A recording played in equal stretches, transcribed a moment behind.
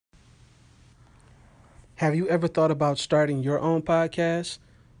Have you ever thought about starting your own podcast?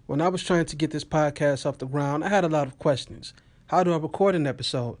 When I was trying to get this podcast off the ground, I had a lot of questions. How do I record an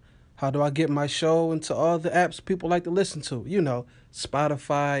episode? How do I get my show into all the apps people like to listen to?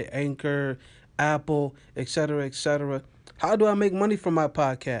 Spotify, Anchor, Apple, etc., etc. How do I make money from my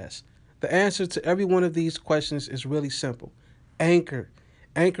podcast? The answer to every one of these questions is really simple. Anchor.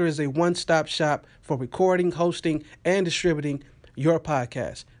 Anchor is a one-stop shop for recording, hosting, and distributing your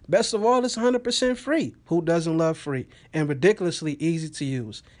podcast. Best of all, it's 100% free. Who doesn't love free? And ridiculously easy to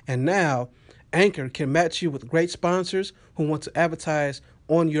use. And now, Anchor can match you with great sponsors who want to advertise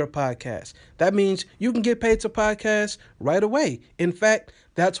on your podcast. That means you can get paid to podcast right away. In fact,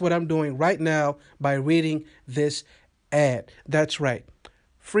 that's what I'm doing right now by reading this ad. That's right.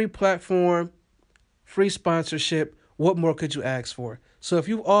 Free platform, free sponsorship. What more could you ask for? So if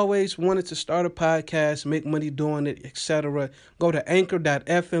you've always wanted to start a podcast, make money doing it, etc., go to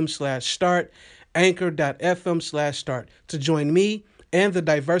anchor.fm/start, anchor.fm/start to join me and the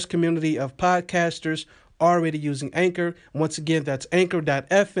diverse community of podcasters already using Anchor. Once again, that's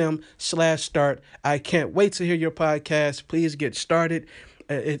anchor.fm/start. I can't wait to hear your podcast. Please get started.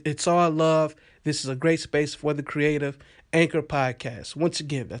 It's all love. This is a great space for the creative. Anchor Podcast. Once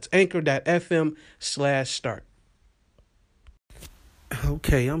again, that's anchor.fm/start.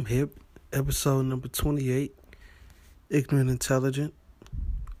 Okay, I'm hip. Episode number 28. Ignorant Intelligent.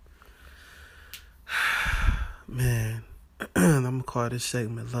 Man, I'm going to call this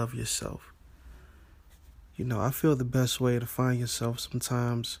segment Love Yourself. I feel the best way to find yourself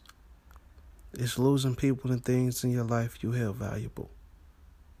sometimes is losing people and things in your life you held valuable.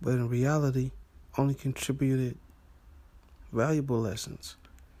 But in reality, only contributed valuable lessons.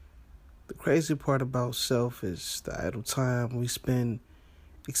 The crazy part about self is the idle time we spend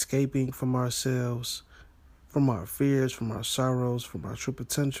escaping from ourselves, from our fears, from our sorrows, from our true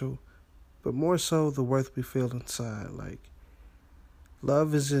potential, but more so the worth we feel inside. Like,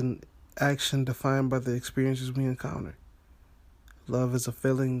 love is an action defined by the experiences we encounter. Love is a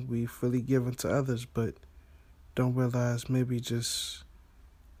feeling we freely give into others, but don't realize maybe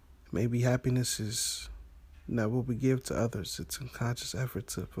happiness is not what we give to others. It's a conscious effort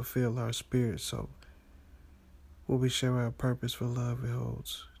to fulfill our spirit. So, when we share our purpose for love, it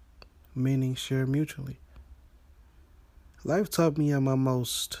holds meaning shared mutually. Life taught me at my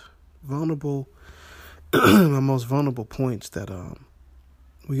most vulnerable, points that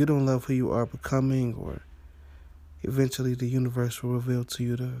when you don't love who you are becoming, or eventually the universe will reveal to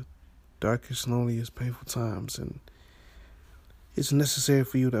you the darkest, loneliest, painful times, and it's necessary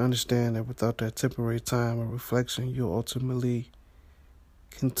for you to understand that without that temporary time or reflection, you'll ultimately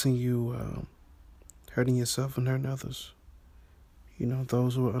continue hurting yourself and hurting others.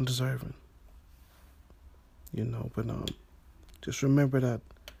 Those who are undeserving. But just remember that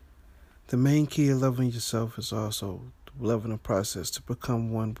the main key of loving yourself is also loving the process to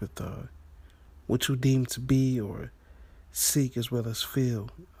become one with what you deem to be or seek as well as feel.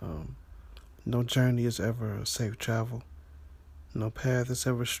 No journey is ever a safe travel. No path is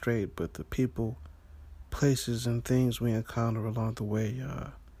ever straight, but the people, places, and things we encounter along the way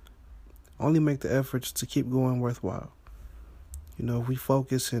only make the efforts to keep going worthwhile. If we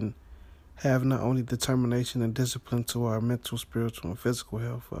focus and have not only determination and discipline to our mental, spiritual, and physical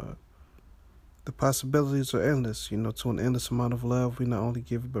health, the possibilities are endless, to an endless amount of love we not only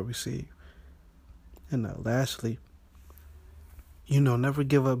give but receive. And lastly, never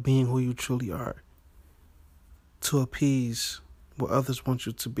give up being who you truly are to appease what others want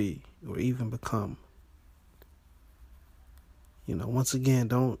you to be or even become. Once again,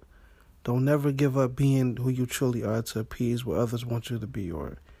 don't never give up being who you truly are to appease what others want you to be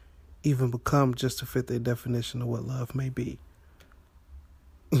or even become just to fit their definition of what love may be.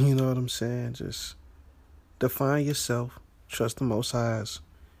 You know what I'm saying? Just define yourself, trust the Most Highs,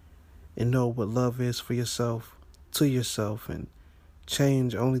 and know what love is for yourself, to yourself, and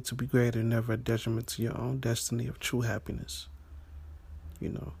change only to be greater, never a detriment to your own destiny of true happiness.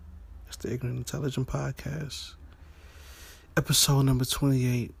 It's the Ignorant Intelligent Podcast. Episode number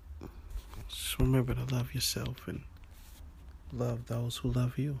 28. Just remember to love yourself and love those who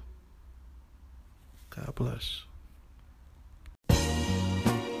love you. God bless.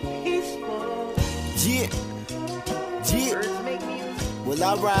 Yeah. Well,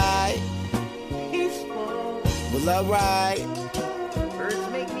 alright.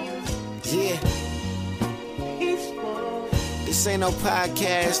 Yeah. This ain't no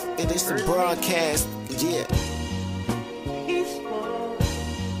podcast, it is a broadcast. Yeah.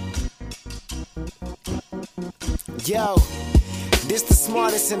 Yo, this the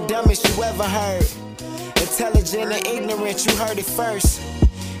smartest and dumbest you ever heard. Intelligent and ignorant, you heard it first.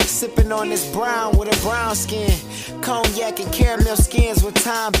 sipping on this brown with a brown skin. Cognac and caramel skins with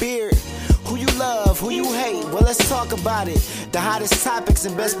time beard. Who you love, who you hate, well let's talk about it. The hottest topics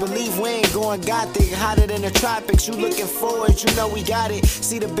and best believe we ain't going gothic. Hotter than the tropics, you looking forward, you know we got it.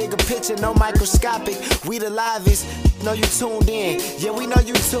 See the bigger picture, no microscopic. We the livest, know you tuned in. Yeah, we know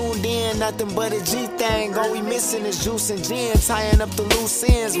you tuned in, nothing but a G thing. All we missing is juice and gin, tying up the loose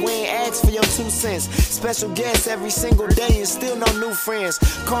ends. We ain't asked for your 2 cents. Special guests every single day and still no new friends.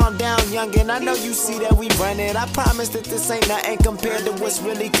 Calm down, youngin', I know you see that we running. I promise that this ain't nothing compared to what's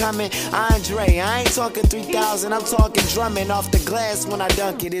really coming. Andre, I ain't talking 3,000, I'm talking drumming off the glass when I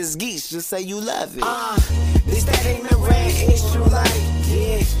dunk it. It's geese, just say you love it. This that ignorant issue like,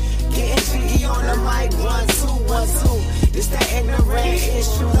 yeah. Getting jiggy on the mic, 1, 2, 1, 2. This that ignorant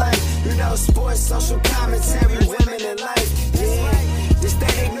issue like, you know, sports, social commentary, women in life, yeah. This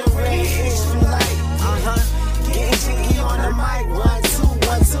that ignorant issue like, getting jiggy on the mic, 1, 2,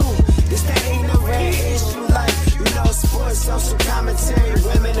 1, 2. This that ignorant issue like, you know, sports, social commentary,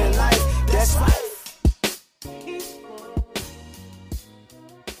 women in life, that's right.